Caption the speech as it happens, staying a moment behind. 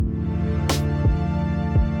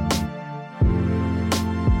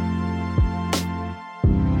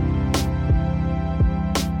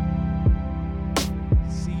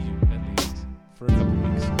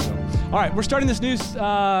All right, we're starting this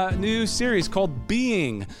new series called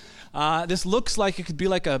Being. This looks like it could be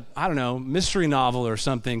like a, mystery novel or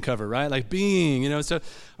something cover, right? Like Being, it's a,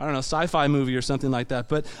 sci-fi movie or something like that.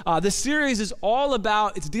 But this series is all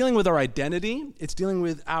about, it's dealing with our identity. It's dealing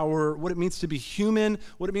with what it means to be human,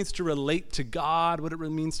 what it means to relate to God, what it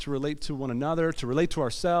means to relate to one another, to relate to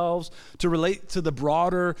ourselves, to relate to the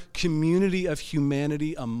broader community of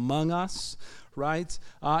humanity among us. Right?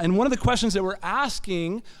 And one of the questions that we're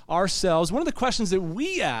asking ourselves, one of the questions that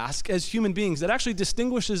we ask as human beings that actually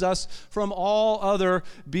distinguishes us from all other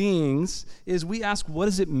beings is we ask, what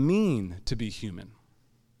does it mean to be human?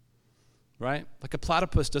 Right? Like a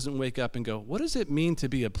platypus doesn't wake up and go, what does it mean to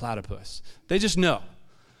be a platypus? They just know.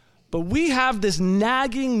 But we have this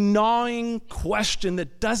nagging, gnawing question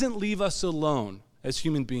that doesn't leave us alone as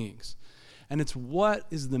human beings. And it's, what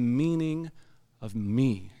is the meaning of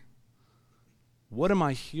me? What am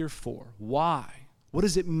I here for? Why? What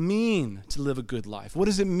does it mean to live a good life? What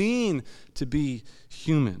does it mean to be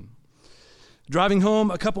human? Driving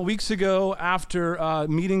home a couple weeks ago after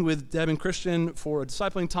meeting with Deb and Christian for a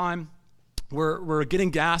discipling time, we're getting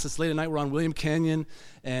gas. It's late at night. We're on William Canyon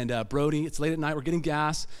and Brody. It's late at night. We're getting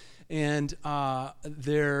gas. And I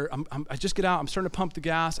just get out. I'm starting to pump the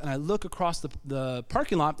gas. And I look across the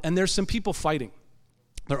parking lot, and there's some people fighting.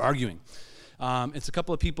 They're arguing. It's a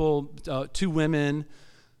couple of people, two women.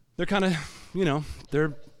 They're kind of,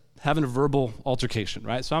 they're having a verbal altercation,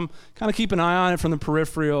 right? So I'm kind of keeping an eye on it from the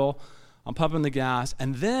peripheral. I'm pumping the gas,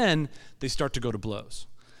 and then they start to go to blows.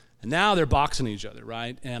 And now they're boxing each other,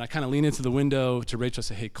 right? And I kind of lean into the window to Rachel and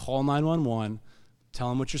say, hey, call 911. Tell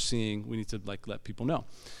them what you're seeing. We need to let people know.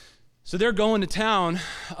 So they're going to town.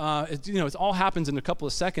 It all happens in a couple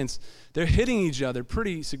of seconds. They're hitting each other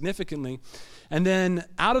pretty significantly. And then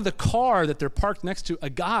out of the car that they're parked next to, a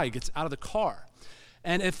guy gets out of the car.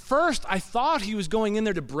 And at first, I thought he was going in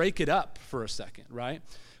there to break it up for a second, right?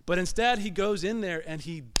 But instead, he goes in there and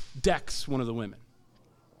he decks one of the women.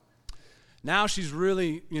 Now she's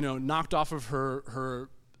really, knocked off of her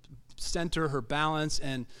center, her balance,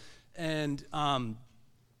 and then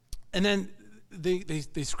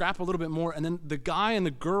they scrap a little bit more, and then the guy and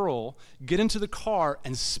the girl get into the car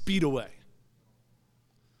and speed away.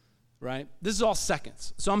 Right? This is all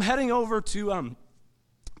seconds. So I'm heading over to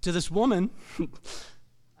this woman. I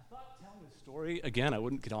thought telling the story again, I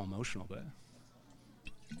wouldn't get all emotional, but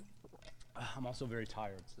I'm also very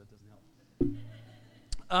tired, so that doesn't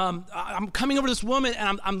help. I'm coming over to this woman,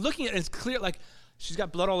 and I'm looking at it, and it's clear, like, she's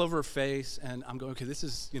got blood all over her face, and I'm going, okay, this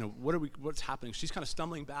is, what's happening? She's kind of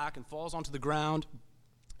stumbling back and falls onto the ground.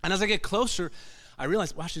 And as I get closer, I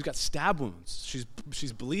realize, wow, she's got stab wounds.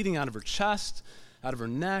 She's bleeding out of her chest, out of her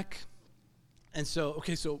neck. And so,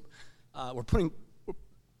 we're putting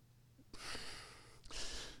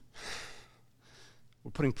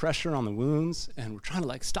pressure on the wounds, and we're trying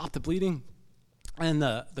to stop the bleeding. And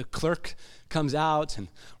the clerk comes out, and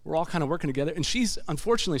we're all kind of working together. And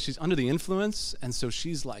unfortunately, she's under the influence, and so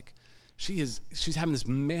she's having this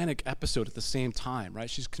manic episode at the same time, right?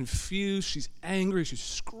 She's confused, she's angry, she's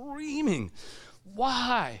screaming.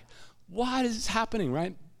 Why? Why is this happening,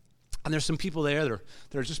 right? And there's some people there that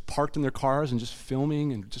are just parked in their cars and just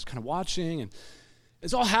filming and just kind of watching, and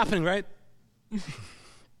it's all happening, right?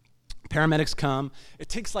 Paramedics come. It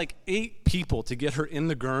takes 8 people to get her in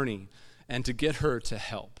the gurney and to get her to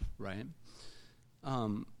help, right?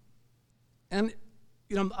 I'm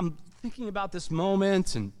thinking about this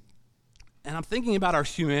moment, and I'm thinking about our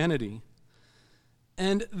humanity.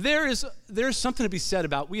 And there's something to be said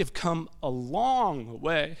about we have come a long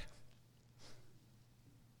way.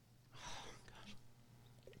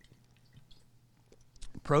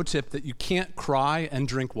 Pro tip that you can't cry and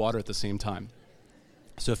drink water at the same time.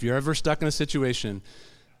 So if you're ever stuck in a situation,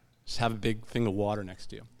 just have a big thing of water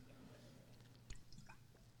next to you.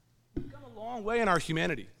 We've come a long way in our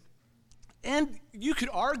humanity. And you could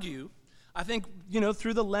argue, I think,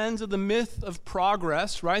 through the lens of the myth of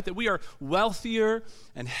progress, right, that we are wealthier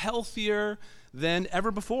and healthier than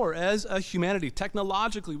ever before as a humanity.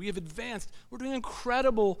 Technologically, we have advanced. We're doing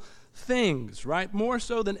incredible things, right? More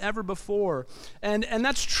so than ever before. And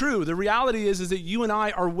that's true. The reality is that you and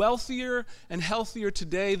I are wealthier and healthier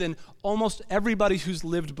today than almost everybody who's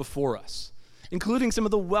lived before us, including some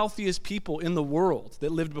of the wealthiest people in the world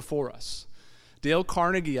that lived before us. Dale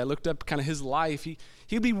Carnegie, I looked up kind of his life.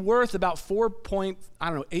 He'd be worth about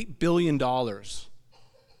 $8 billion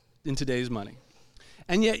in today's money.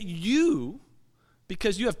 And yet you,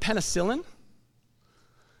 because you have penicillin,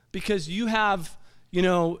 because you have,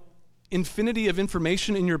 infinity of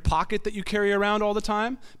information in your pocket that you carry around all the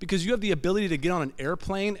time, because you have the ability to get on an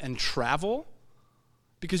airplane and travel,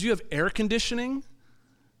 because you have air conditioning,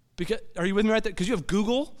 Because, are you with me right there? Because you have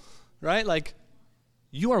Google, right? Like,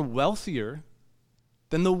 you are wealthier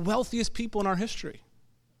than the wealthiest people in our history.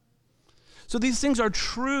 So these things are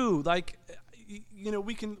true. Like, you know,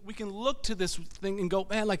 we can look to this thing and go,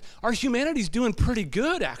 man, like, our humanity's doing pretty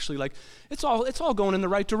good, actually. Like, it's all going in the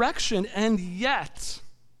right direction. And yet,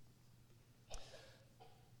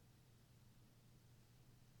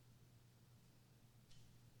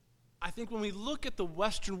 I think when we look at the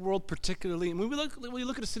Western world particularly, and when we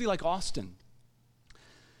look at a city like Austin,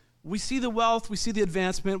 we see the wealth, we see the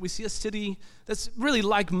advancement, we see a city that's really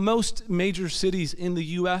like most major cities in the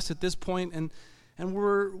U.S. at this point, and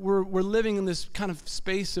we're living in this kind of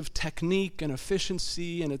space of technique and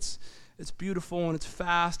efficiency, and it's beautiful and it's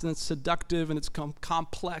fast and it's seductive and it's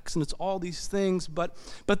complex and it's all these things, but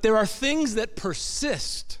there are things that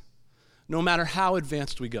persist no matter how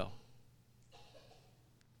advanced we go.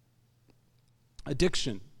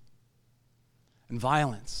 Addiction and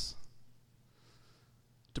violence,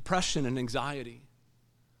 depression and anxiety,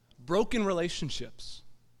 broken relationships,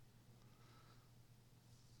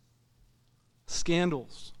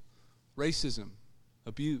 scandals, racism,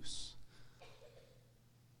 abuse.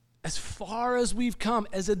 As far as we've come,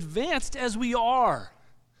 as advanced as we are,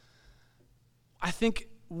 I think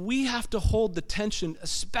we have to hold the tension,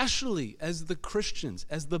 especially as the Christians,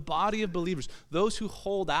 as the body of believers, those who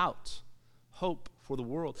hold out hope for the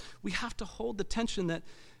world. We have to hold the tension that,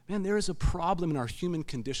 man, there is a problem in our human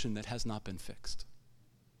condition that has not been fixed.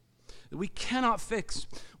 That we cannot fix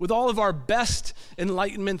with all of our best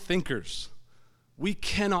Enlightenment thinkers. We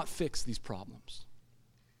cannot fix these problems.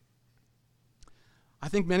 I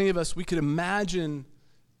think many of us, we could imagine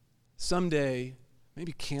someday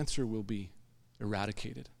maybe cancer will be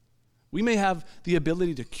eradicated. We may have the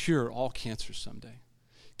ability to cure all cancer someday.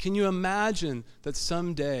 Can you imagine that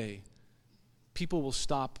someday people will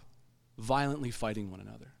stop violently fighting one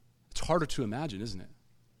another? It's harder to imagine, isn't it?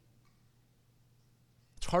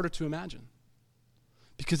 It's harder to imagine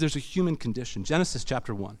because there's a human condition. Genesis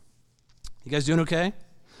chapter 1. You guys doing okay?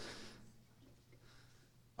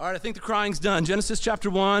 All right, I think the crying's done. Genesis chapter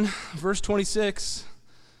 1, verse 26.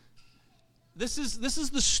 This is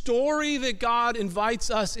the story that God invites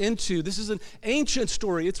us into. This is an ancient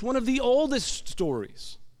story. It's one of the oldest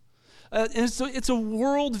stories. And so it's a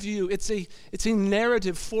worldview. It's a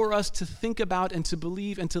narrative for us to think about and to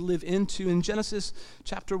believe and to live into. In Genesis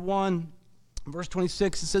chapter 1, verse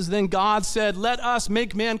 26, it says, "Then God said, 'Let us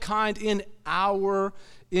make mankind in our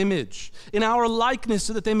image, in our likeness,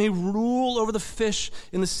 so that they may rule over the fish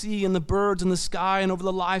in the sea and the birds in the sky and over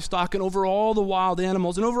the livestock and over all the wild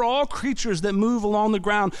animals and over all creatures that move along the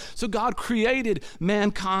ground.' So God created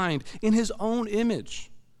mankind in his own image.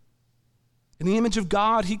 In the image of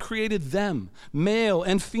God, he created them. Male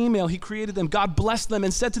and female, he created them. God blessed them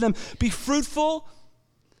and said to them, 'Be fruitful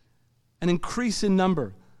and increase in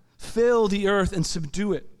number. Fill the earth and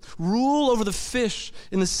subdue it. Rule over the fish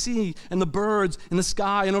in the sea and the birds in the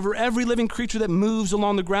sky and over every living creature that moves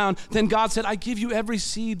along the ground.' Then God said, 'I give you every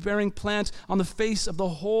seed-bearing plant on the face of the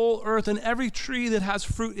whole earth and every tree that has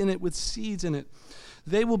fruit in it with seeds in it.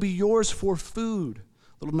 They will be yours for food.'"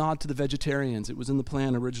 Little nod to the vegetarians. It was in the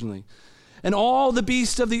plan originally. "And all the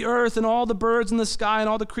beasts of the earth and all the birds in the sky and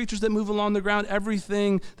all the creatures that move along the ground,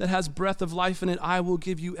 everything that has breath of life in it, I will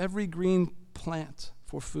give you every green plant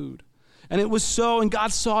for food." And it was so, and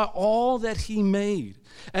God saw all that he made,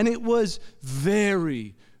 and it was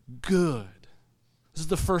very good. This is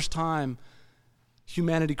the first time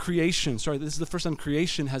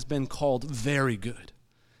creation has been called very good.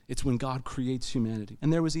 It's when God creates humanity.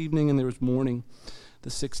 "And there was evening and there was morning, the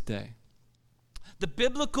sixth day." The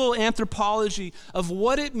biblical anthropology of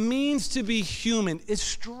what it means to be human is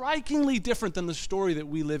strikingly different than the story that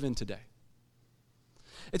we live in today.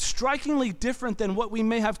 It's strikingly different than what we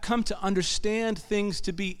may have come to understand things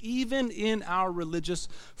to be, even in our religious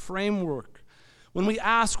framework. When we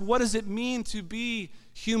ask, what does it mean to be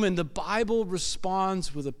human, the Bible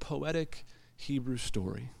responds with a poetic Hebrew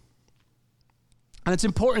story. And it's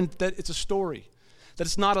important that it's a story, that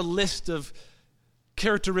it's not a list of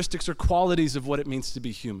characteristics or qualities of what it means to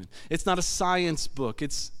be human. It's not a science book.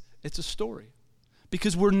 It's a story.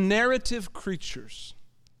 Because we're narrative creatures.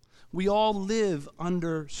 We all live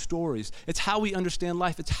under stories. It's how we understand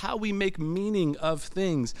life. It's how we make meaning of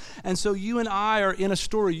things. And so you and I are in a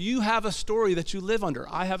story. You have a story that you live under.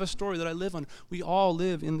 I have a story that I live under. We all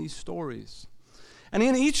live in these stories. And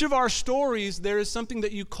in each of our stories, there is something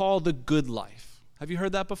that you call the good life. Have you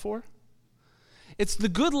heard that before? It's the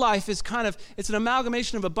good life is it's an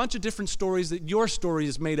amalgamation of a bunch of different stories that your story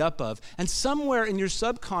is made up of. And somewhere in your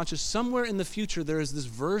subconscious, somewhere in the future, there is this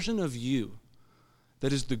version of you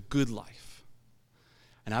that is the good life.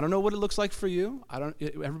 And I don't know what it looks like for you.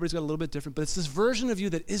 Everybody's got a little bit different, but it's this version of you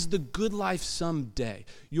that is the good life someday.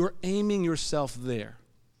 You're aiming yourself there.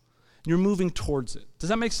 You're moving towards it. Does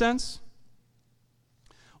that make sense?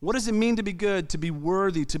 What does it mean to be good, to be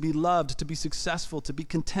worthy, to be loved, to be successful, to be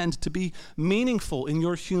content, to be meaningful in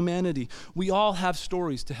your humanity? We all have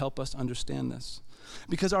stories to help us understand this,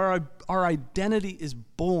 because our identity is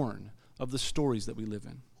born of the stories that we live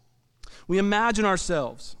in. We imagine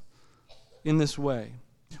ourselves in this way.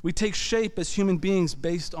 We take shape as human beings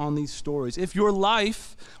based on these stories. If your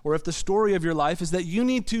life, or if the story of your life is that you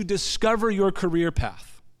need to discover your career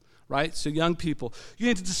path, right? So young people, you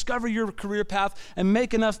need to discover your career path and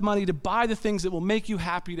make enough money to buy the things that will make you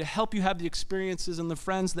happy, to help you have the experiences and the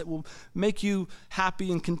friends that will make you happy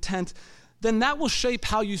and content, then that will shape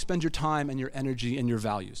how you spend your time and your energy and your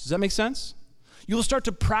values. Does that make sense? You will start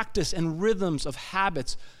to practice and rhythms of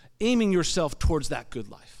habits aiming yourself towards that good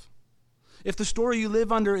life. If the story you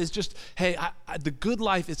live under is just, hey, the good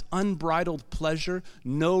life is unbridled pleasure,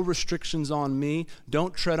 no restrictions on me,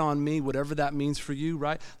 don't tread on me, whatever that means for you,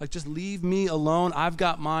 right? Like, just leave me alone. I've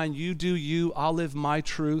got mine. You do you. I'll live my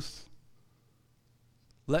truth.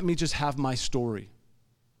 Let me just have my story.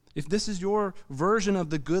 If this is your version of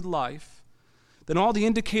the good life, then all the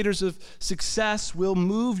indicators of success will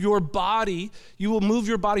move your body. You will move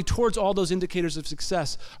your body towards all those indicators of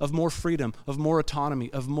success, of more freedom, of more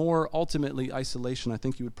autonomy, of more, ultimately, isolation. I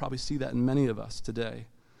think you would probably see that in many of us today.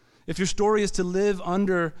 If your story is to live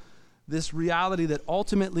under this reality that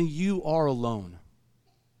ultimately you are alone,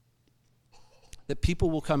 that people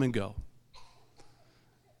will come and go,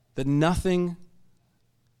 that nothing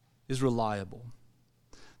is reliable,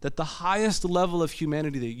 that the highest level of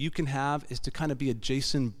humanity that you can have is to kind of be a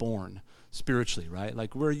Jason Bourne spiritually, right?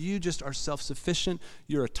 Like, where you just are self-sufficient,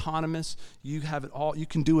 you're autonomous, you have it all, you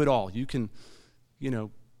can do it all. You can,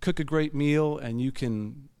 cook a great meal, and you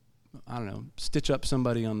can, stitch up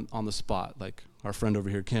somebody on the spot, like our friend over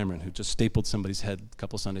here, Cameron, who just stapled somebody's head a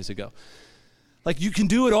couple Sundays ago. Like, you can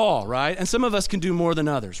do it all, right? And some of us can do more than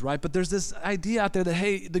others, right? But there's this idea out there that,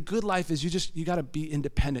 hey, the good life is you got to be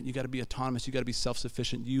independent. You got to be autonomous. You got to be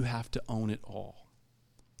self-sufficient. You have to own it all.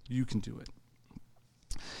 You can do it.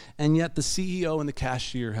 And yet the CEO and the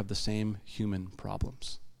cashier have the same human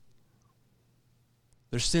problems.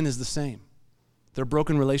 Their sin is the same. Their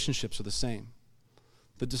broken relationships are the same.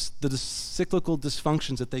 The cyclical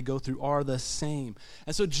dysfunctions that they go through are the same.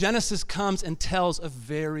 And so Genesis comes and tells a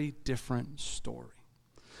very different story.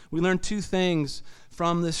 We learn two things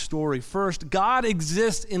from this story. First, God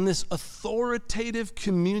exists in this authoritative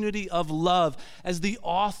community of love as the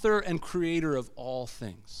author and creator of all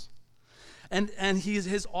things. And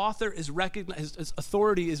his author is recognized, his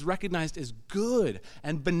authority is recognized as good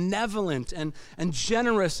and benevolent and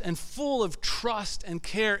generous and full of trust and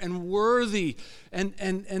care and worthy and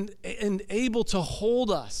able to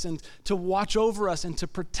hold us and to watch over us and to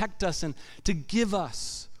protect us and to give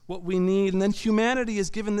us what we need. And then humanity is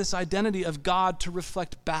given this identity of God to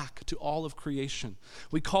reflect back to all of creation.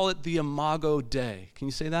 We call it the Imago Dei. Can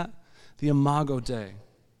you say that? The Imago Dei.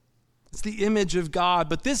 It's the image of God,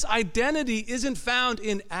 but this identity isn't found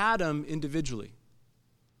in Adam individually.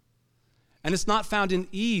 And it's not found in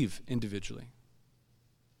Eve individually.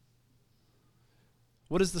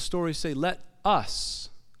 What does the story say? Let us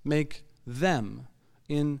make them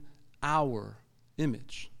in our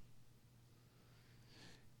image.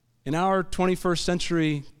 In our 21st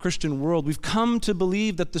century Christian world, we've come to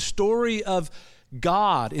believe that the story of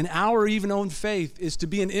God in our even own faith is to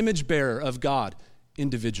be an image bearer of God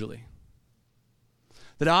individually.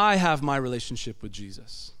 That I have my relationship with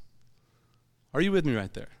Jesus. Are you with me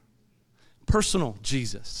right there? Personal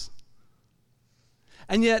Jesus.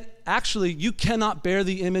 And yet, actually, you cannot bear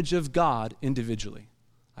the image of God individually.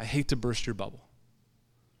 I hate to burst your bubble.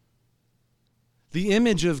 The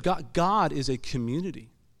image of God is a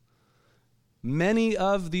community. Many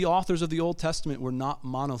of the authors of the Old Testament were not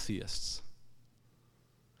monotheists.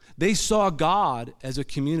 They saw God as a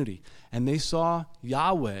community, and they saw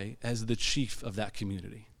Yahweh as the chief of that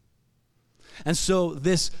community. And so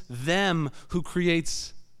this them who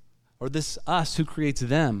creates, or this us who creates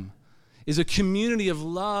them, is a community of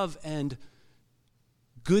love and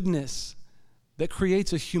goodness that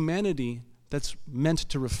creates a humanity that's meant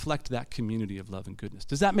to reflect that community of love and goodness.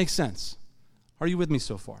 Does that make sense? Are you with me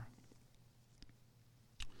so far?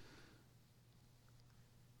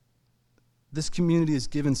 This community is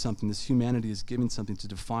given something, this humanity is given something to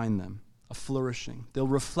define them, a flourishing. They'll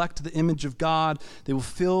reflect the image of God. They will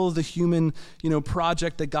fill the human,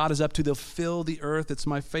 project that God is up to. They'll fill the earth. It's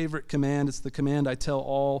my favorite command. It's the command I tell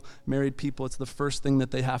all married people. It's the first thing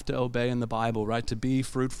that they have to obey in the Bible, right? To be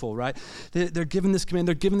fruitful, right? They're given this command.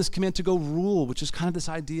 They're given this command to go rule, which is kind of this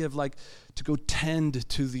idea of like to go tend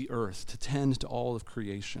to the earth, to tend to all of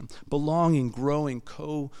creation. Belonging, growing,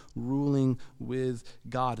 co-ruling with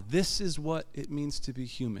God. This is what it means to be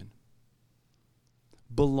human.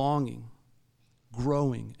 Belonging,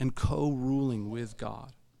 growing, and co-ruling with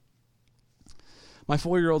God. My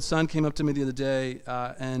 4-year-old son came up to me the other day,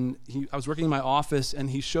 and I was working in my office, and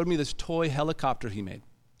he showed me this toy helicopter he made.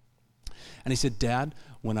 And he said, "Dad,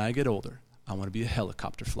 when I get older, I want to be a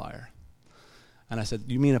helicopter flyer." And I said,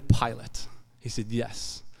 "You mean a pilot?" He said,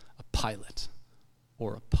 "Yes, a pilot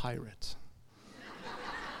or a pirate."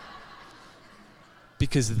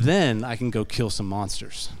 Because then I can go kill some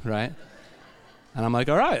monsters, right? And I'm like,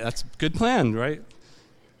 all right, that's a good plan, right?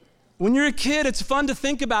 When you're a kid, it's fun to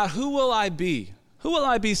think about, who will I be? Who will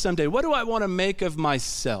I be someday? What do I want to make of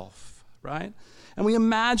myself, right? And we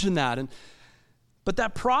imagine that. But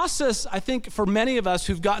that process, I think, for many of us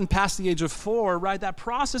who've gotten past the age of 4, right, that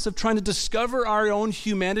process of trying to discover our own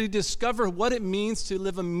humanity, discover what it means to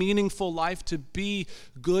live a meaningful life, to be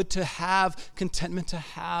good, to have contentment, to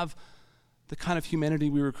have the kind of humanity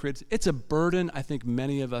we were created. It's a burden I think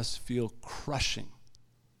many of us feel crushing.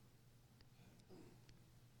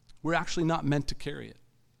 We're actually not meant to carry it.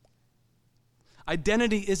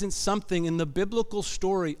 Identity isn't something, in the biblical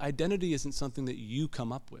story, identity isn't something that you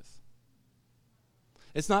come up with.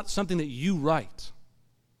 It's not something that you write.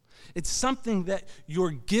 It's something that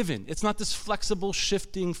you're given. It's not this flexible,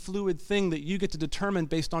 shifting, fluid thing that you get to determine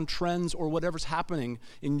based on trends or whatever's happening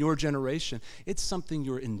in your generation. It's something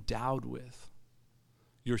you're endowed with,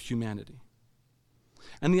 your humanity.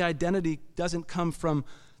 And the identity doesn't come from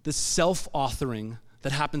the self-authoring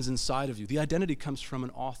that happens inside of you. The identity comes from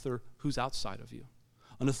an author who's outside of you,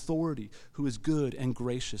 an authority who is good and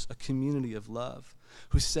gracious, a community of love,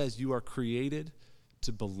 who says you are created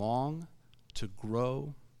to belong, to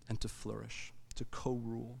grow, and to flourish, to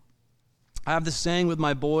co-rule. I have this saying with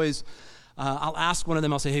my boys. I'll ask one of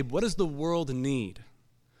them, I'll say, "Hey, what does the world need?"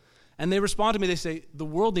 And they respond to me, they say, "The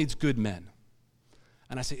world needs good men."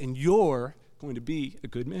 And I say, "And you're going to be a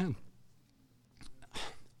good man."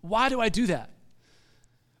 Why do I do that?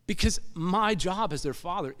 Because my job as their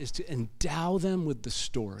father is to endow them with the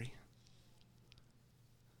story.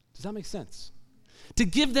 Does that make sense? To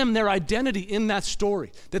give them their identity in that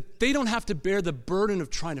story, that they don't have to bear the burden of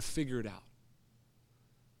trying to figure it out.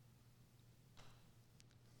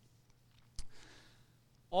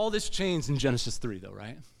 All this changed in Genesis 3, though,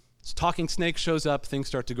 right? This talking snake shows up, things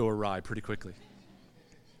start to go awry pretty quickly.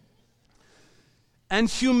 And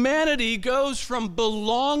humanity goes from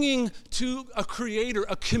belonging to a creator,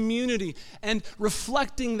 a community, and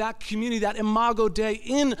reflecting that community, that imago Dei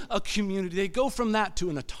in a community. They go from that to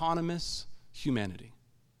an autonomous humanity.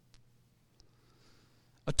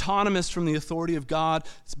 Autonomous from the authority of God,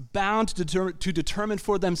 it's bound to determine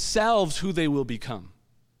for themselves who they will become,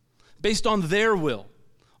 based on their will,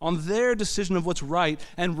 on their decision of what's right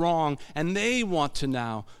and wrong, and they want to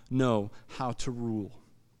now know how to rule.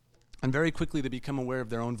 And very quickly they become aware of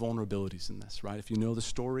their own vulnerabilities in this, right? If you know the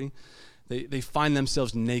story, they find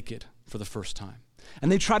themselves naked for the first time.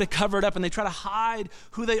 And they try to cover it up and they try to hide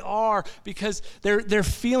who they are because they're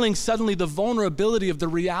feeling suddenly the vulnerability of the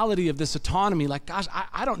reality of this autonomy. Like, gosh,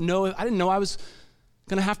 I don't know. I didn't know I was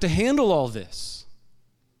going to have to handle all this.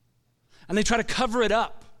 And they try to cover it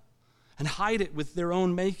up and hide it with their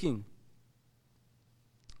own making.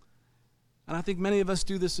 And I think many of us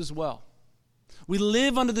do this as well. We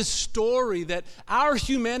live under this story that our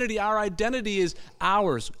humanity, our identity is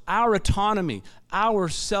ours, our autonomy, our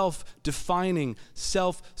self-defining,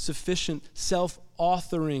 self-sufficient,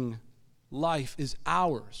 self-authoring life is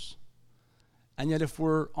ours. And yet if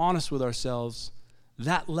we're honest with ourselves,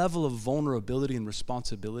 that level of vulnerability and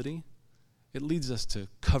responsibility, it leads us to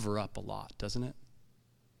cover up a lot, doesn't it?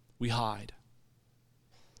 We hide.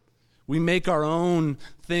 We make our own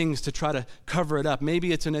things to try to cover it up.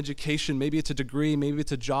 Maybe it's an education, maybe it's a degree, maybe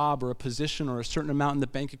it's a job or a position or a certain amount in the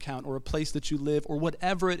bank account or a place that you live or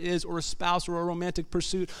whatever it is, or a spouse or a romantic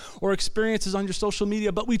pursuit or experiences on your social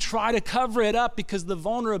media. But we try to cover it up because the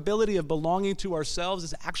vulnerability of belonging to ourselves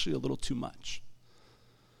is actually a little too much.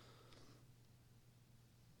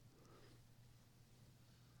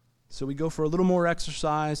 So we go for a little more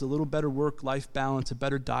exercise, a little better work-life balance, a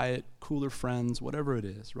better diet, cooler friends, whatever it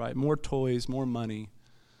is, right? More toys, more money.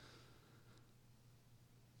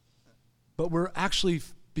 But we're actually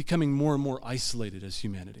becoming more and more isolated as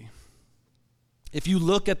humanity. If you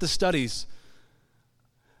look at the studies,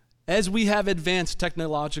 as we have advanced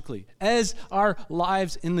technologically, as our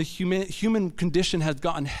lives in the human condition has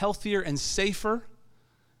gotten healthier and safer,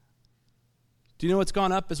 do you know what's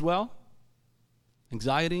gone up as well?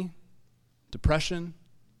 Anxiety, depression,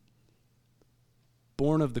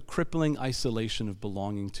 born of the crippling isolation of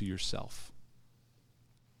belonging to yourself.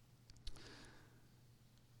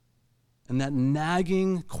 And that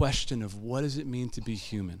nagging question of what does it mean to be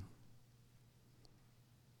human?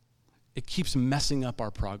 It keeps messing up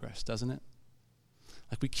our progress, doesn't it?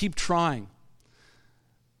 Like we keep trying,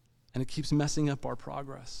 and it keeps messing up our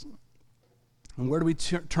progress. And where do we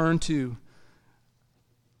turn to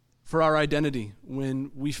for our identity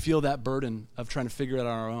when we feel that burden of trying to figure it out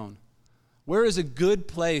on our own? Where is a good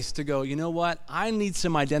place to go, you know what? I need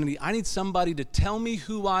some identity. I need somebody to tell me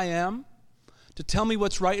who I am, to tell me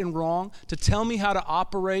what's right and wrong, to tell me how to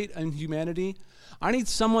operate in humanity. I need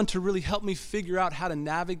someone to really help me figure out how to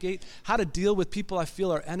navigate, how to deal with people I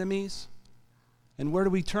feel are enemies. And where do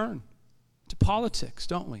we turn? To politics,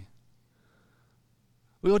 don't we?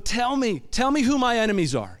 We go, tell me who my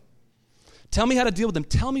enemies are. Tell me how to deal with them.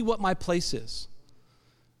 Tell me what my place is.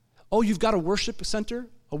 Oh, you've got a worship center,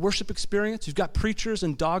 a worship experience. You've got preachers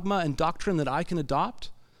and dogma and doctrine that I can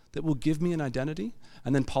adopt that will give me an identity.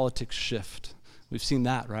 And then politics shift. We've seen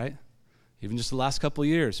that, right? Even just the last couple of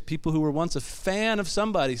years, people who were once a fan of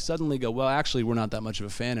somebody suddenly go, well, actually, we're not that much of a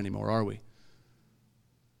fan anymore, are we?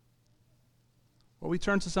 Or we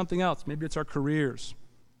turn to something else. Maybe it's our careers,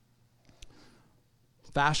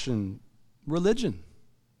 fashion, religion.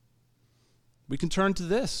 We can turn to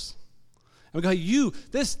this. And we go,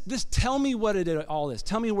 this, tell me what it all is.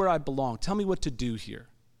 Tell me where I belong. Tell me what to do here.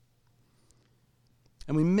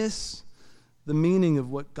 And we miss the meaning of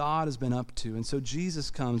what God has been up to. And so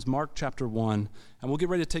Jesus comes, Mark chapter 1, and we'll get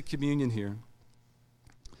ready to take communion here.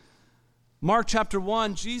 Mark chapter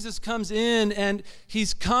 1, Jesus comes in and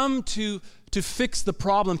he's come to fix the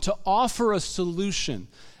problem, to offer a solution.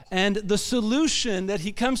 And the solution that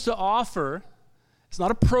he comes to offer is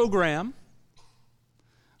not a program.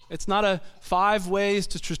 It's not a 5 ways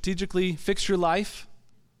to strategically fix your life.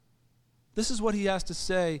 This is what he has to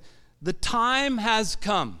say. The time has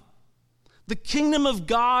come. The kingdom of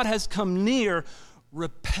God has come near.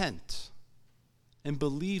 Repent and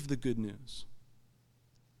believe the good news.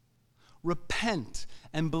 Repent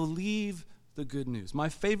and believe the good news. My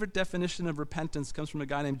favorite definition of repentance comes from a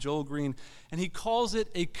guy named Joel Green, and he calls it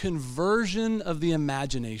a conversion of the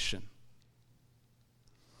imagination.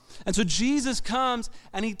 And so Jesus comes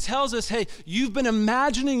and he tells us, hey, you've been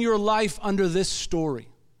imagining your life under this story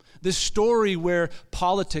where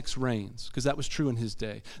politics reigns, because that was true in his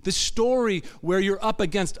day. This story where you're up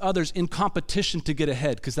against others in competition to get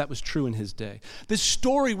ahead, because that was true in his day. This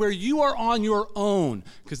story where you are on your own,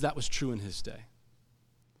 because that was true in his day.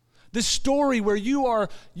 This story where you are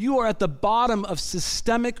at the bottom of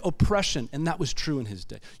systemic oppression, and that was true in his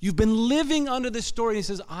day. You've been living under this story, and he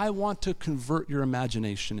says, I want to convert your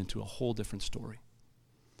imagination into a whole different story,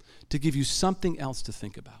 to give you something else to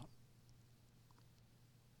think about,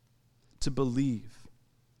 to believe.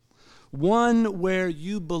 One where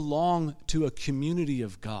you belong to a community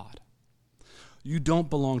of God. You don't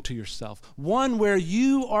belong to yourself. One where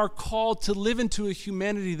you are called to live into a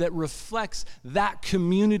humanity that reflects that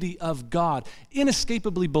community of God,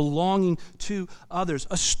 inescapably belonging to others.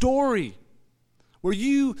 A story where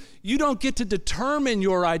you don't get to determine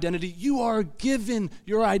your identity. You are given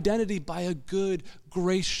your identity by a good,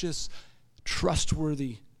 gracious,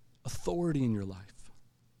 trustworthy authority in your life.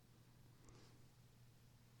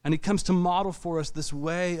 And he comes to model for us this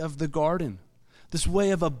way of the garden, this way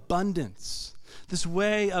of abundance, this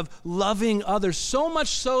way of loving others, so much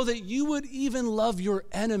so that you would even love your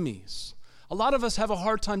enemies. A lot of us have a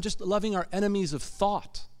hard time just loving our enemies of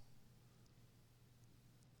thought,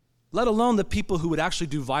 let alone the people who would actually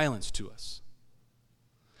do violence to us.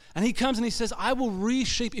 And he comes and he says, I will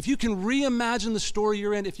reshape. If you can reimagine the story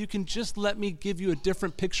you're in, if you can just let me give you a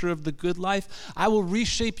different picture of the good life, I will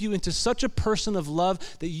reshape you into such a person of love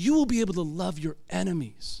that you will be able to love your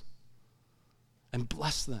enemies and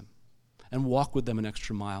bless them and walk with them an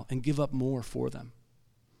extra mile and give up more for them.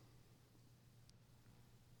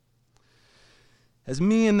 As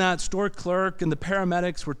me and that store clerk and the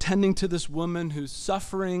paramedics were tending to this woman who's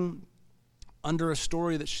suffering under a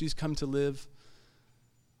story that she's come to live,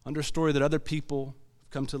 under a story that other people have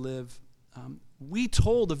come to live, we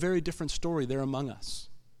told a very different story there among us.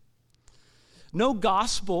 No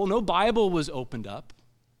gospel, no Bible was opened up,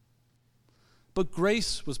 but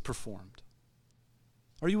grace was performed.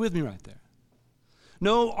 Are you with me right there?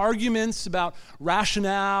 No arguments about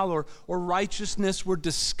rationale or righteousness were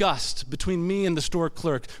discussed between me and the store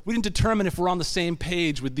clerk. We didn't determine if we're on the same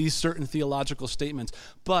page with these certain theological statements.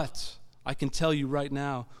 But I can tell you right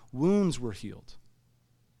now, wounds were healed.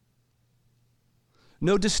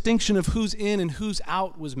 No distinction of who's in and who's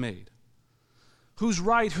out was made. Who's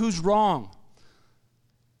right, who's wrong.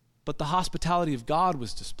 But the hospitality of God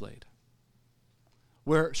was displayed,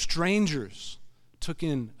 where strangers took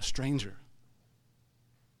in a stranger.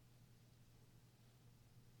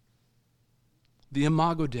 The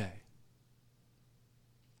Imago Dei.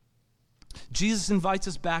 Jesus invites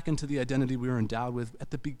us back into the identity we were endowed with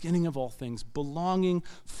at the beginning of all things, belonging,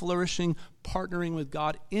 flourishing, partnering with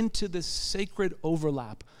God into this sacred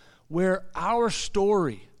overlap where our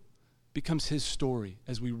story becomes his story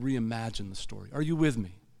as we reimagine the story. Are you with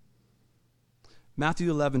me?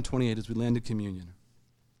 Matthew 11:28 as we land in communion.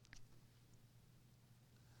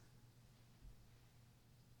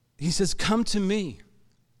 He says, "Come to me,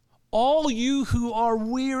 all you who are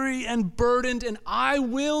weary and burdened, and I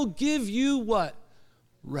will give you" what?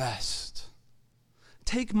 Rest.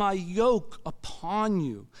 "Take my yoke upon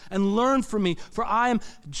you and learn from me, for I am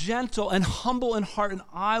gentle and humble in heart,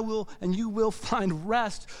 and you will find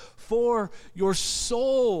rest for your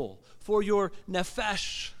soul," for your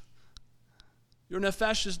nephesh. Your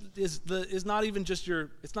nephesh is not even just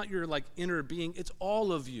it's not your like inner being, it's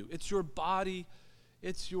all of you. It's your body,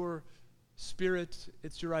 it's your spirit,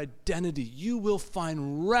 it's your identity. You will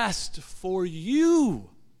find rest for you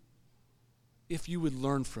if you would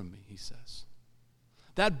learn from me, he says.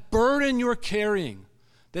 That burden you're carrying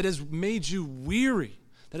that has made you weary,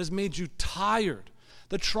 that has made you tired,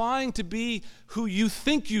 the trying to be who you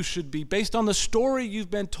think you should be based on the story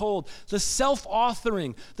you've been told, the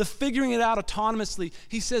self-authoring, the figuring it out autonomously.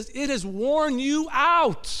 He says, it has worn you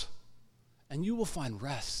out, and you will find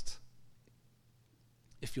rest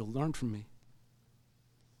if you'll learn from me.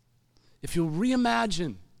 If you'll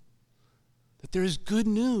reimagine that there is good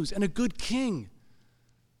news and a good king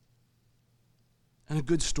and a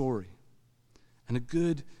good story and a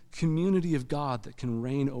good community of God that can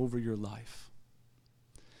reign over your life.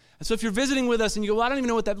 And so if you're visiting with us and you go, well, I don't even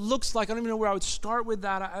know what that looks like, I don't even know where I would start with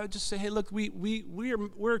that, I would just say, hey, look,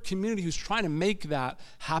 we're a community who's trying to make that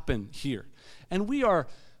happen here. And we are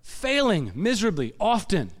failing miserably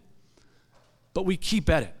often, but we keep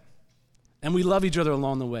at it. And we love each other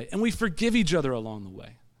along the way. And we forgive each other along the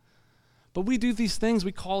way. But we do these things,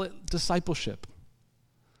 we call it discipleship.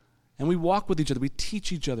 And we walk with each other, we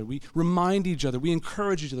teach each other, we remind each other, we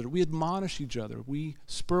encourage each other, we admonish each other, we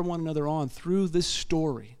spur one another on through this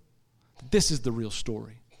story. This is the real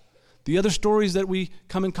story. The other stories that we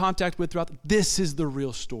come in contact with throughout, this is the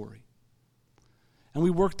real story. And we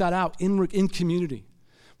work that out in community.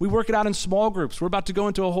 We work it out in small groups. We're about to go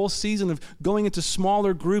into a whole season of going into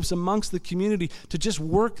smaller groups amongst the community to just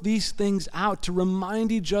work these things out, to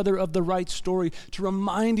remind each other of the right story, to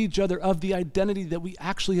remind each other of the identity that we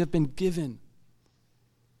actually have been given.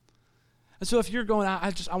 And so if you're going,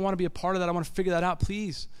 I want to be a part of that, I want to figure that out,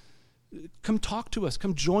 please come talk to us,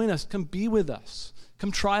 come join us, come be with us,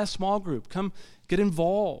 come try a small group, come get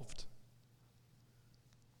involved.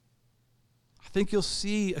 I think you'll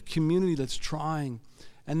see a community that's trying,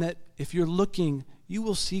 and that if you're looking, you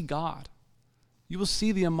will see God. You will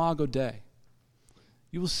see the Imago Dei.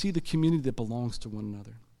 You will see the community that belongs to one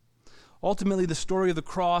another. Ultimately, the story of the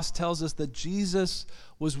cross tells us that Jesus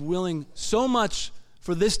was willing so much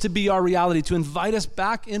for this to be our reality, to invite us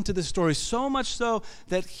back into the story, so much so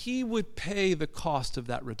that he would pay the cost of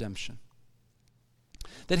that redemption.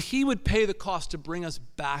 That he would pay the cost to bring us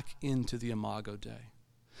back into the Imago Dei.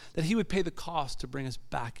 That he would pay the cost to bring us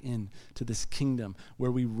back into this kingdom where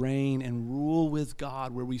we reign and rule with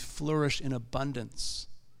God, where we flourish in abundance.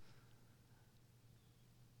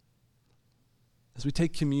 As we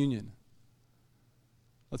take communion,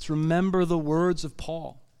 let's remember the words of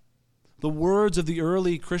Paul. The words of the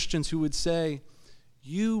early Christians who would say,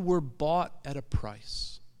 you were bought at a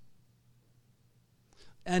price.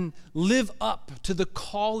 And live up to the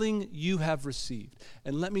calling you have received.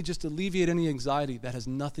 And let me just alleviate any anxiety that has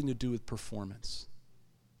nothing to do with performance.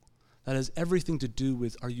 That has everything to do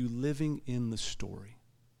with, are you living in the story?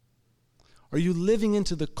 Are you living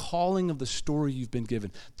into the calling of the story you've been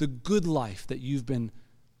given? The good life that you've been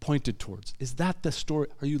pointed towards. Is that the story?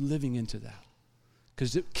 Are you living into that?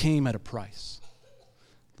 Because it came at a price.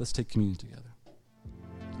 Let's take communion together.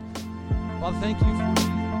 Father, thank you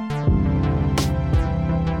for